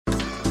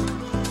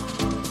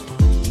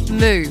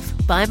Move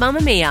by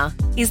Mamamia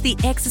is the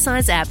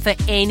exercise app for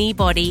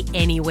anybody,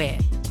 anywhere.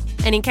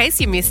 And in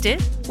case you missed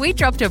it, we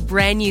dropped a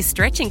brand new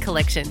stretching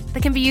collection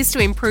that can be used to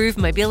improve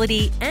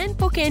mobility and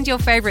bookend your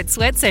favourite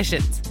sweat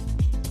sessions.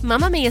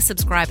 Mamamia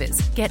subscribers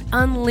get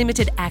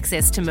unlimited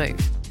access to Move,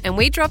 and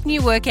we drop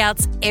new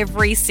workouts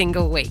every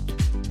single week.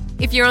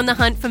 If you're on the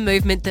hunt for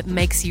movement that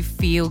makes you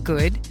feel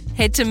good,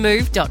 head to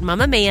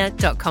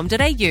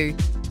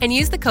move.mamamia.com.au and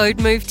use the code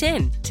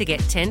MOVE10 to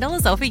get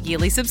 $10 off a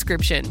yearly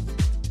subscription.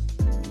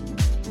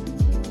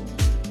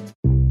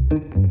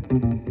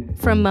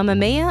 From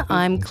Mamamia,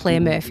 I'm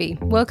Claire Murphy.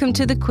 Welcome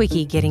to The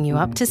Quickie, getting you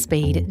up to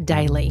speed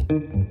daily.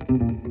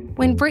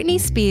 When Britney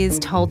Spears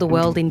told the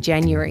world in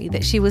January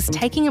that she was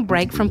taking a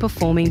break from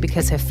performing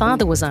because her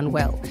father was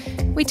unwell,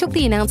 we took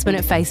the announcement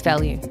at face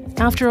value.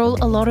 After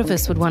all, a lot of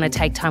us would want to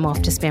take time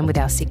off to spend with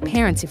our sick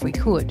parents if we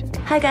could.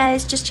 Hi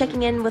guys, just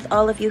checking in with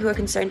all of you who are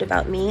concerned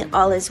about me.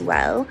 All is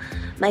well.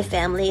 My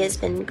family has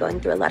been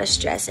going through a lot of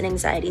stress and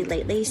anxiety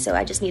lately, so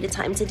I just needed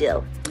time to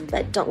deal.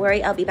 But don't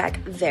worry, I'll be back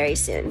very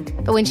soon.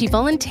 But when she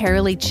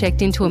voluntarily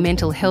checked into a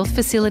mental health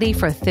facility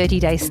for a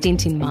 30-day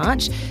stint in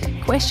March,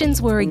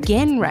 questions were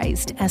again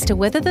raised as to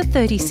whether the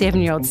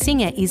 37-year-old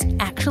singer is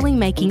actually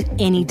making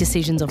any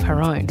decisions of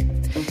her own.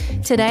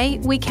 Today,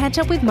 we catch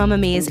up with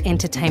Mamamia's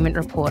entertainment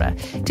reporter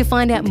to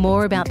find out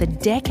more about the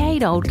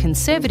decade-old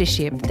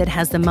conservatorship that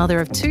has the mother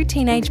of 2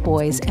 teenage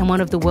boys and one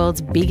of the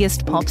world's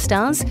biggest pop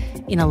stars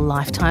in a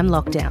lifetime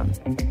lockdown.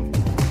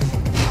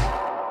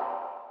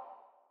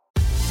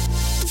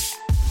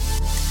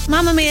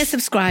 Mamamia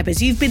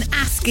subscribers, you've been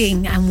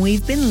asking and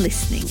we've been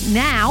listening.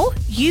 Now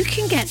you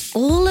can get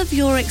all of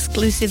your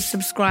exclusive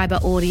subscriber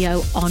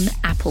audio on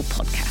Apple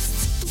Podcasts.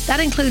 That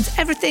includes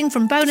everything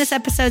from bonus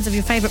episodes of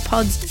your favourite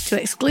pods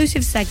to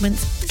exclusive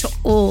segments to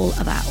all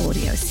of our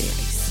audio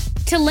series.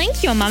 To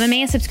link your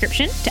Mamamia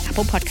subscription to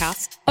Apple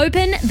Podcasts,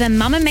 open the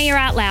Mamamia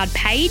Out Loud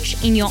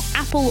page in your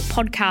Apple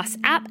Podcasts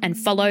app and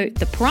follow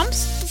the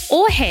prompts,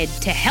 or head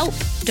to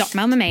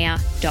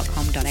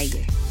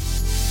help.mamamia.com.au.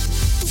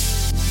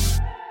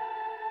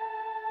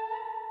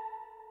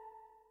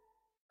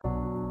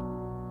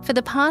 For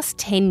the past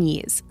 10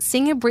 years,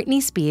 singer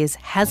Britney Spears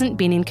hasn't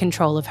been in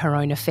control of her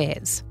own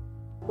affairs.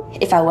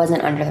 If I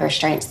wasn't under the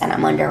restraints that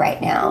I'm under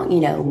right now,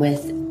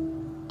 with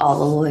all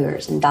the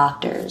lawyers and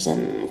doctors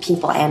and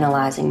people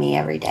analyzing me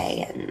every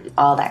day and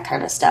all that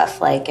kind of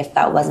stuff, if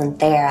that wasn't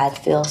there, I'd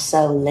feel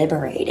so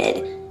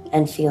liberated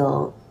and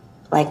feel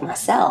like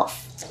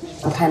myself.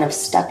 I'm kind of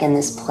stuck in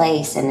this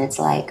place, and it's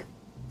like,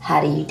 how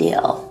do you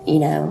deal,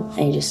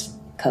 and you just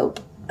cope.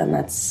 And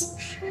that's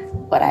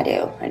what I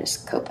do. I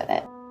just cope with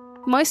it.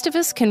 Most of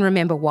us can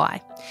remember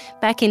why.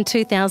 Back in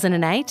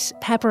 2008,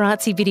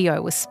 paparazzi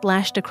video was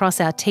splashed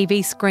across our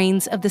TV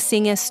screens of the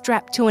singer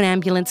strapped to an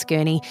ambulance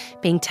gurney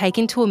being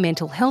taken to a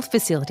mental health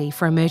facility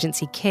for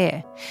emergency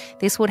care.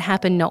 This would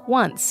happen not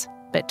once,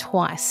 but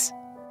twice.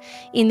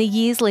 In the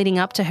years leading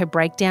up to her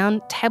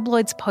breakdown,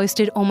 tabloids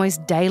posted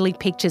almost daily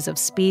pictures of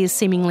Spears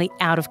seemingly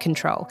out of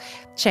control,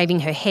 shaving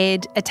her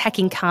head,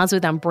 attacking cars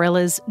with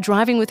umbrellas,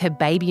 driving with her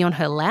baby on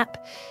her lap.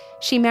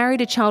 She married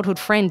a childhood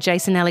friend,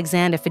 Jason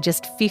Alexander, for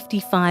just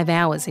 55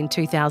 hours in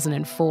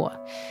 2004.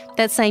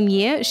 That same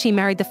year, she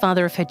married the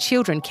father of her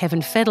children, Kevin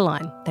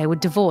Federline. They were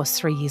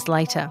divorced 3 years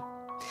later.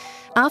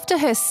 After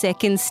her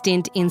second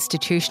stint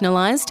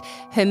institutionalised,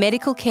 her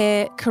medical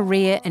care,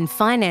 career and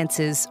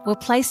finances were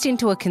placed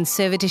into a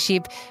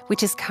conservatorship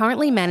which is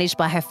currently managed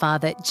by her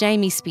father,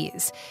 Jamie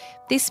Spears.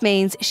 This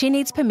means she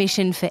needs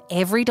permission for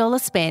every dollar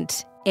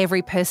spent,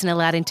 every person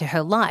allowed into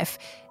her life,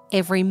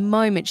 every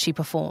moment she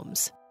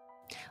performs.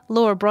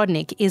 Laura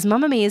Brodnick is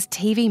Mamamia's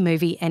TV,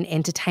 movie and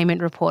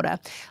entertainment reporter.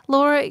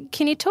 Laura,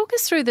 can you talk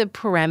us through the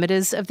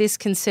parameters of this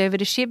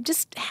conservatorship?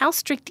 Just how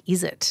strict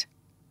is it?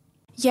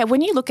 Yeah,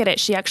 when you look at it,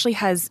 she actually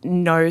has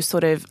no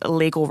sort of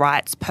legal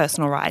rights,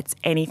 personal rights,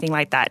 anything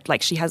like that.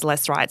 She has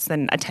less rights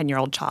than a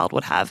 10-year-old child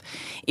would have,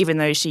 even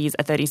though she's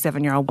a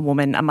 37-year-old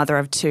woman, a mother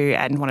of 2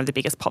 and one of the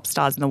biggest pop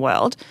stars in the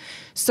world.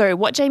 So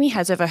what Jamie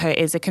has over her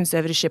is a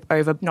conservatorship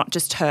over not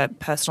just her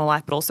personal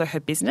life, but also her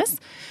business.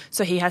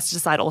 So he has to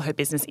decide all her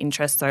business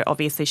interests. So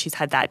obviously she's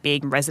had that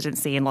big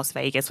residency in Las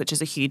Vegas, which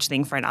is a huge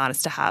thing for an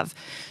artist to have.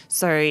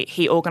 So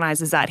he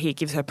organises that. He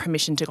gives her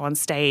permission to go on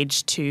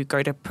stage, to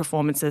go to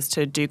performances,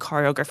 to do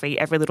choreography.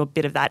 Every little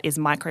bit of that is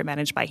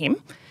micromanaged by him.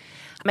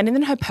 And then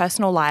in her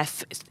personal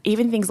life,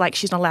 even things like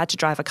she's not allowed to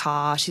drive a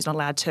car, she's not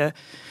allowed to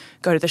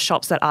go to the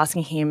shops without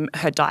asking him,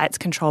 her diet's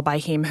controlled by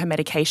him, her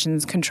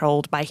medication's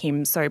controlled by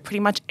him. So pretty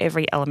much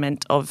every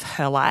element of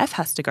her life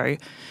has to go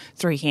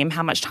through him.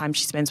 How much time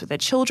she spends with her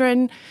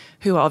children,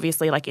 who are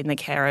obviously in the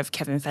care of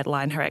Kevin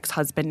Federline, her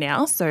ex-husband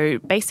now. So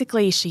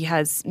basically she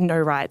has no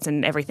rights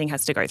and everything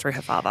has to go through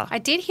her father. I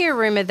did hear a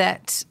rumour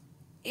that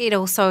it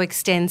also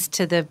extends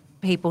to the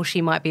people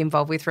she might be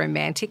involved with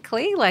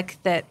romantically,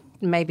 that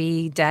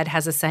maybe dad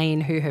has a say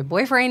in who her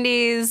boyfriend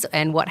is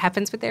and what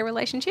happens with their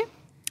relationship?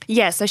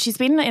 Yeah, so she's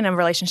been in a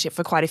relationship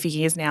for quite a few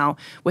years now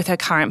with her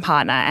current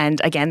partner. And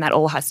again, that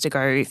all has to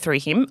go through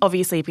him,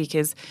 obviously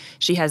because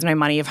she has no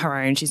money of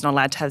her own. She's not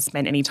allowed to have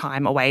spent any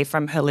time away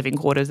from her living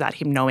quarters without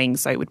him knowing.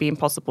 So it would be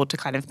impossible to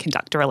kind of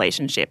conduct a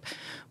relationship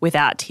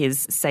without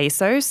his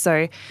say-so.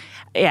 So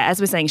yeah,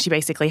 as we're saying, she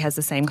basically has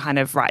the same kind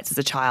of rights as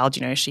a child.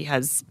 You know, she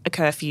has a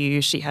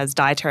curfew, she has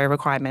dietary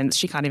requirements,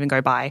 she can't even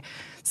go buy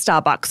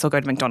Starbucks or go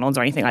to McDonald's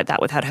or anything like that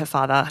without her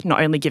father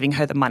not only giving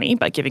her the money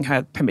but giving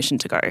her permission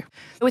to go.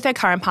 With her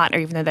current partner,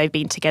 even though they've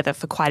been together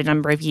for quite a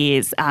number of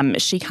years,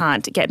 she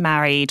can't get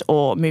married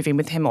or move in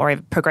with him or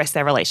progress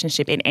their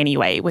relationship in any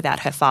way without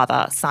her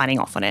father signing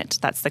off on it.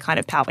 That's the kind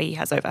of power he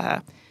has over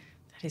her.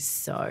 That is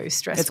so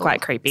stressful. It's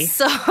quite creepy.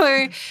 So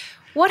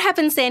what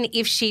happens then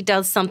if she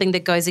does something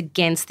that goes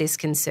against this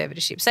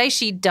conservatorship? Say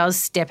she does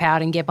step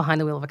out and get behind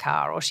the wheel of a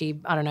car, or she,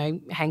 I don't know,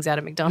 hangs out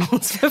at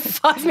McDonald's for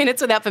 5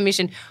 minutes without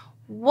permission.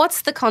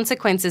 What's the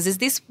consequences? Is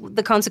this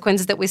the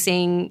consequences that we're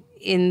seeing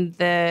in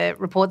the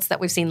reports that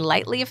we've seen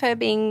lately of her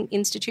being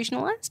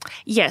institutionalised?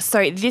 Yes,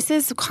 so this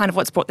is kind of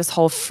what's brought this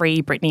whole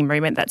Free Britney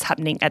movement that's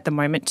happening at the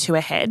moment to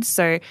a head.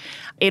 So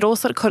it all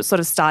sort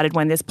of started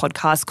when this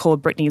podcast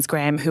called Britney's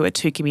Gram, who are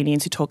two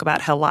comedians who talk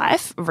about her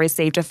life,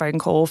 received a phone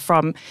call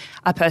from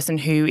a person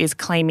who is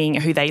claiming,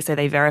 who they say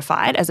they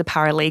verified as a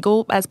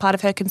paralegal as part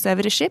of her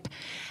conservatorship.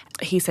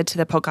 He said to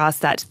the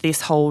podcast that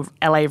this whole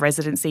LA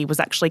residency was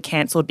actually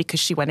cancelled because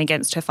she went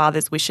against her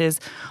father's wishes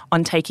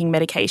on taking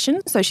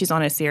medication. So she's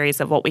on a series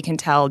of what we can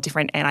tell,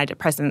 different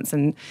antidepressants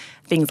and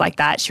things like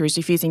that. She was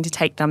refusing to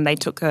take them. They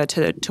took her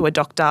to a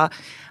doctor.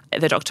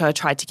 The doctor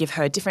tried to give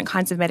her different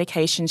kinds of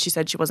medications. She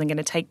said she wasn't going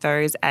to take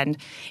those. And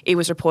it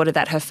was reported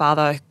that her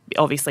father,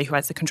 obviously who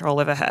has the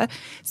control over her,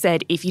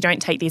 said, if you don't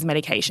take these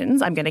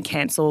medications, I'm going to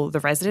cancel the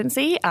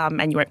residency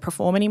and you won't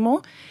perform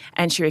anymore.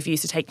 And she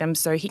refused to take them.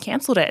 So he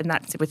cancelled it, and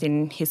that's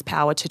within his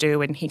power to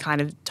do. And he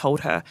kind of told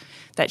her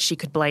that she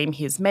could blame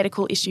his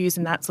medical issues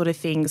and that sort of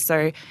thing.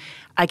 So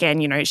again,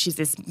 you know, she's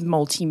this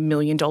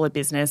multi-million-dollar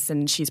business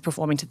and she's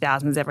performing to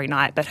thousands every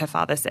night. But her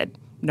father said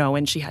no,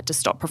 and she had to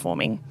stop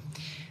performing.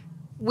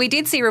 We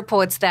did see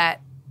reports that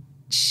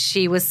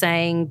she was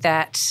saying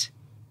that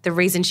the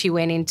reason she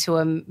went into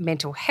a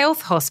mental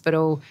health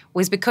hospital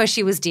was because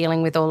she was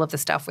dealing with all of the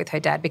stuff with her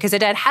dad, because her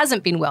dad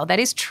hasn't been well. That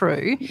is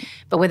true,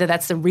 but whether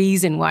that's the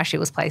reason why she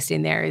was placed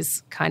in there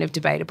is kind of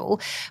debatable.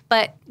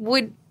 But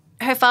would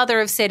her father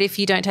have said, if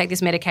you don't take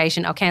this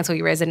medication, I'll cancel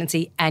your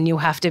residency and you'll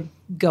have to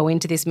go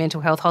into this mental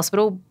health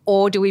hospital?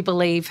 Or do we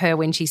believe her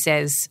when she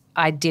says,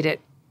 I did it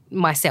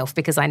myself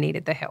because I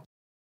needed the help?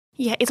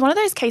 Yeah, it's one of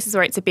those cases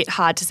where it's a bit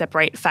hard to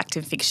separate fact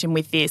and fiction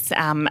with this,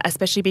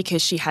 especially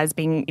because she has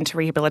been into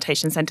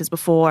rehabilitation centres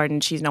before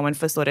and she's known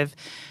for sort of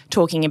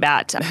talking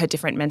about her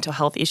different mental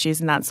health issues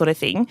and that sort of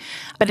thing.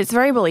 But it's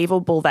very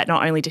believable that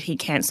not only did he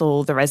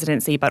cancel the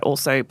residency but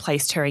also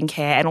placed her in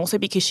care, and also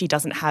because she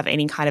doesn't have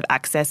any kind of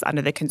access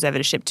under the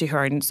conservatorship to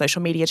her own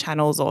social media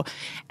channels or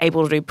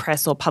able to do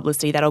press or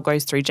publicity, that all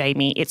goes through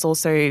Jamie. It's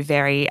also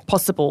very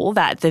possible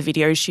that the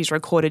videos she's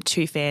recorded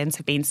to fans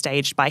have been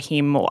staged by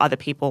him or other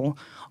people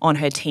on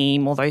her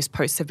team, or those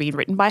posts have been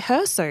written by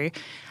her. So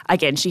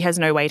again, she has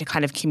no way to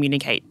kind of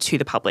communicate to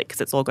the public because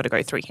it's all got to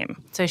go through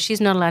him. So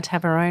she's not allowed to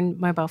have her own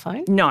mobile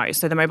phone? No.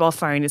 So the mobile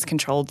phone is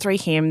controlled through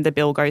him. The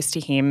bill goes to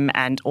him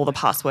and all the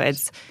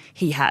passwords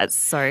he has.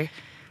 So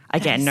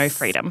again, no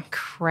freedom.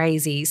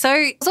 Crazy. So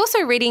I was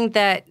also reading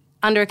that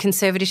under a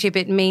conservatorship,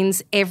 it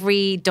means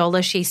every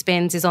dollar she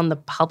spends is on the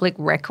public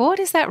record.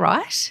 Is that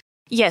right?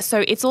 Yeah.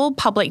 So it's all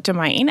public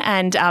domain,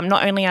 and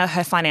not only are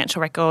her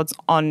financial records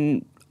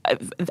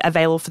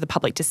available for the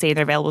public to see,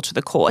 they're available to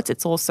the courts.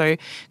 It's also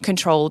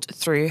controlled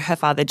through her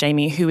father,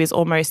 Jamie, who is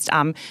almost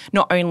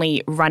not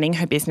only running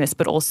her business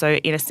but also,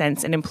 in a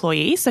sense, an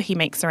employee. So he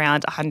makes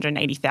around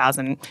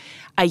 $180,000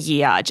 a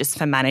year just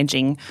for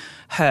managing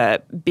her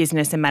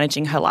business and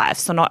managing her life.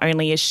 So not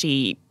only is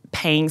she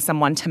paying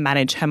someone to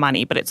manage her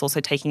money, but it's also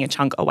taking a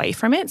chunk away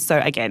from it. So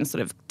again,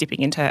 sort of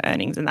dipping into her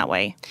earnings in that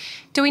way.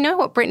 Do we know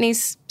what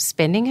Britney's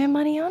spending her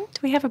money on?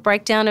 Do we have a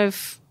breakdown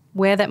of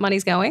where that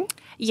money's going?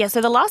 Yeah,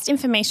 so the last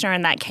information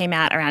around that came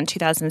out around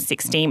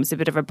 2016. It was a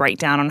bit of a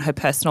breakdown on her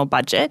personal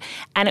budget,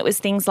 and it was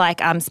things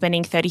like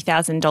spending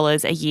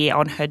 $30,000 a year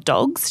on her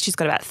dogs. She's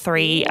got about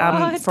three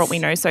for what we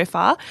know so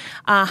far.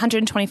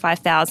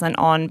 $125,000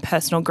 on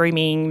personal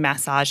grooming,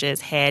 massages,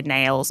 hair,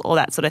 nails, all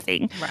that sort of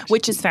thing, right,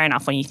 which is fair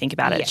enough when you think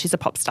about it. Yeah. She's a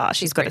pop star.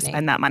 She's got to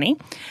spend that money.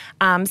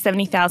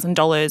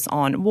 $70,000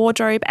 on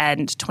wardrobe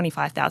and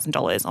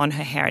 $25,000 on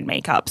her hair and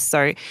makeup.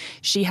 So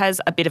she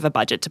has a bit of a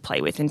budget to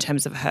play with in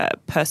terms of her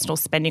personal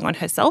spending on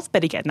herself.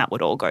 But again, that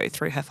would all go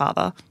through her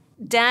father.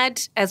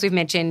 Dad, as we've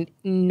mentioned,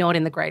 not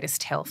in the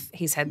greatest health.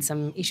 He's had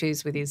some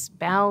issues with his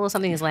bowel or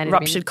something. Has landed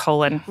Ruptured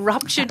colon.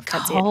 Ruptured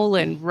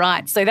colon,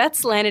 right. So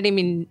that's landed him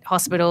in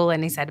hospital,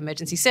 and he's had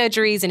emergency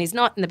surgeries, and he's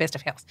not in the best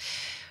of health.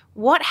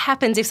 What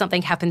happens if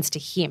something happens to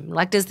him?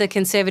 Like, does the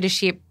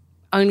conservatorship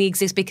only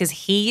exist because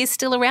he is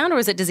still around,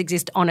 or does it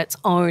exist on its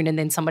own and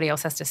then somebody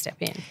else has to step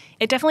in?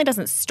 It definitely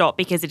doesn't stop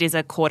because it is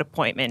a court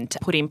appointment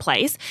put in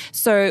place.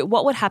 So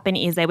what would happen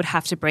is they would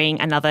have to bring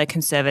another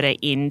conservator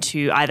in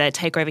to either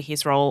take over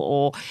his role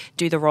or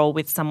do the role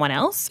with someone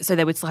else. So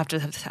they would still have to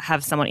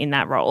have someone in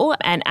that role.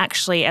 And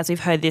actually, as we've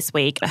heard this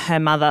week, her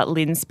mother,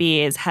 Lynn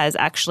Spears, has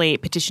actually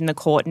petitioned the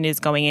court and is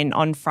going in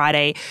on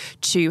Friday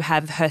to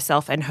have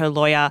herself and her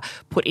lawyer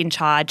put in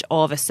charge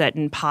of a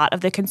certain part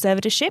of the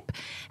conservatorship.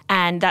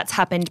 And that's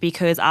happened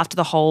because after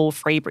the whole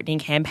Free Britney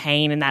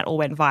campaign and that all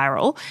went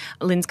viral,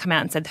 Lynn's come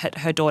out and said that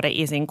her daughter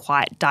is in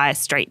quite dire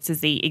straits,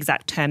 is the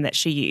exact term that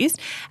she used,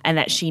 and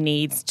that she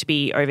needs to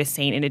be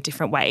overseen in a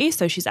different way.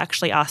 So she's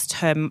actually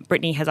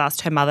Britney has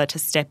asked her mother to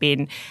step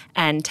in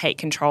and take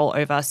control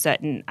over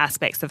certain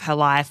aspects of her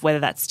life, whether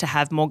that's to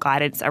have more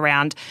guidance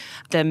around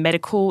the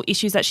medical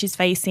issues that she's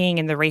facing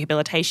and the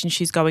rehabilitation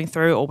she's going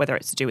through, or whether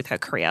it's to do with her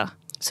career.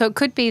 So it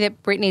could be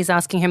that Britney's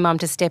asking her mum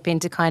to step in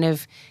to kind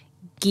of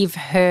give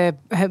her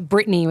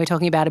Britney, we're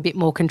talking about, a bit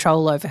more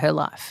control over her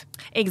life.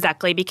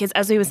 Exactly, because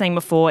as we were saying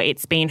before,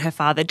 it's been her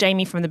father,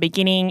 Jamie, from the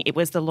beginning. It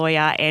was the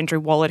lawyer, Andrew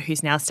Wallet,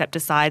 who's now stepped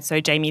aside,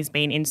 so Jamie's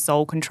been in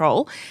sole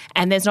control.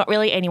 And there's not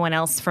really anyone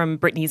else from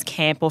Britney's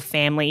camp or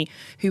family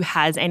who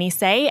has any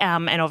say.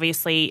 And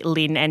obviously,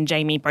 Lynn and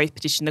Jamie both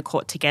petitioned the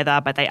court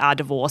together, but they are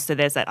divorced, so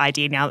there's that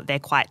idea now that they're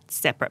quite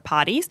separate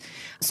parties.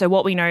 So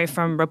what we know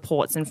from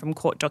reports and from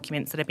court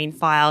documents that have been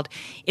filed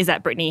is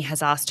that Britney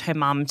has asked her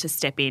mum to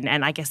step in,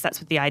 and I guess that's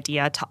with the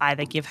idea to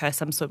either give her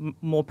some sort of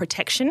more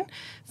protection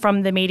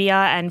from the media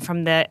and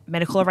from the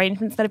medical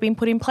arrangements that have been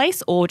put in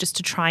place, or just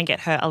to try and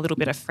get her a little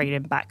bit of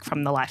freedom back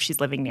from the life she's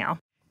living now.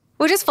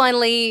 Well, just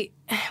finally,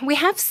 we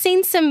have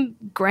seen some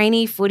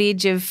grainy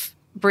footage of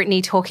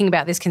Britney talking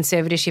about this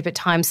conservatorship at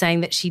times, saying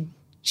that she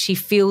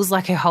feels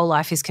like her whole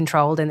life is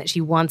controlled and that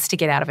she wants to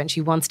get out of it and she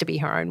wants to be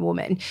her own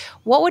woman.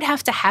 What would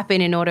have to happen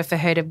in order for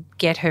her to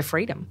get her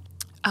freedom?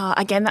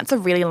 Again, that's a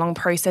really long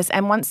process.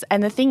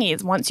 And the thing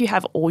is, once you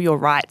have all your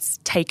rights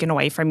taken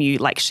away from you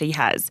like she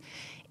has,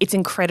 it's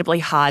incredibly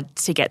hard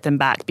to get them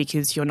back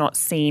because you're not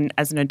seen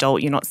as an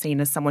adult. You're not seen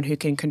as someone who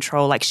can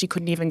control. Like, she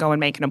couldn't even go and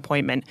make an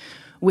appointment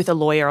with a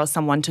lawyer or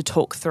someone to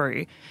talk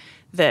through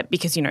that,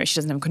 because, she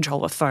doesn't have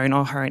control of a phone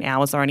or her own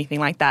hours or anything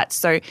like that.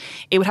 So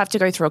it would have to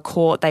go through a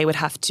court. They would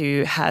have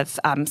to have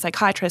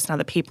psychiatrists and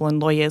other people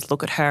and lawyers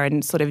look at her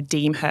and sort of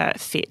deem her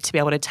fit to be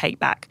able to take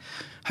back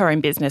her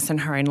own business and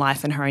her own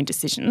life and her own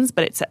decisions.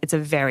 But it's a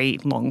very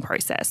long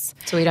process.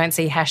 So we don't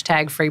see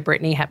 #Free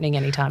Britney happening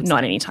anytime soon?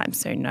 Not anytime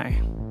soon, no.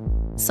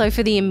 So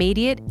for the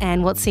immediate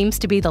and what seems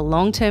to be the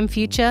long-term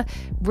future,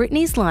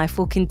 Britney's life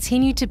will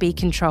continue to be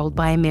controlled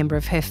by a member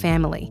of her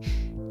family,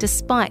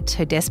 despite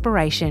her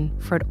desperation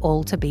for it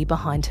all to be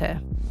behind her.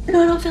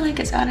 No, I don't feel like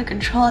it's out of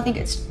control. I think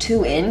it's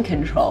too in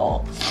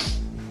control.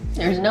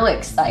 There's no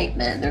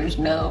excitement. There's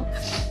no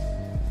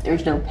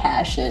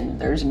passion.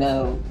 There's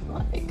no,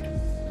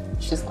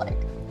 it's just like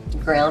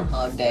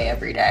Groundhog Day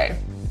every day.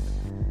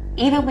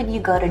 Even when you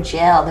go to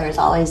jail, there's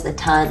always the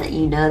time that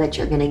you know that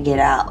you're going to get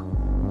out.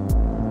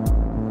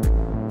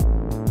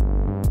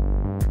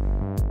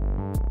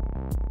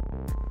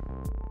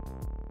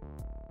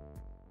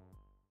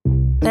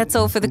 That's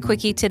all for The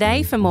Quickie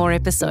today. For more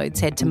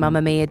episodes, head to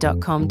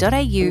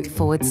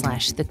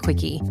mamamia.com.au/The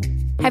Quickie.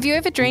 Have you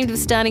ever dreamed of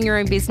starting your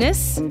own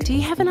business? Do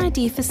you have an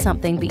idea for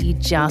something but you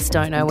just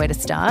don't know where to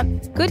start?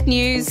 Good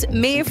news,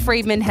 Mia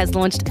Friedman has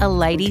launched a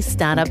Lady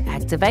Startup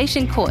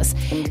Activation course.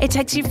 It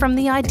takes you from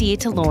the idea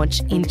to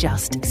launch in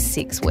just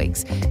 6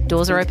 weeks.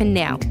 Doors are open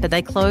now, but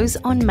they close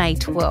on May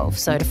 12.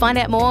 So to find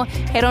out more,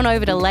 head on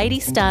over to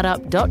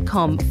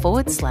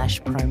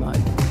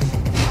ladystartup.com/promo.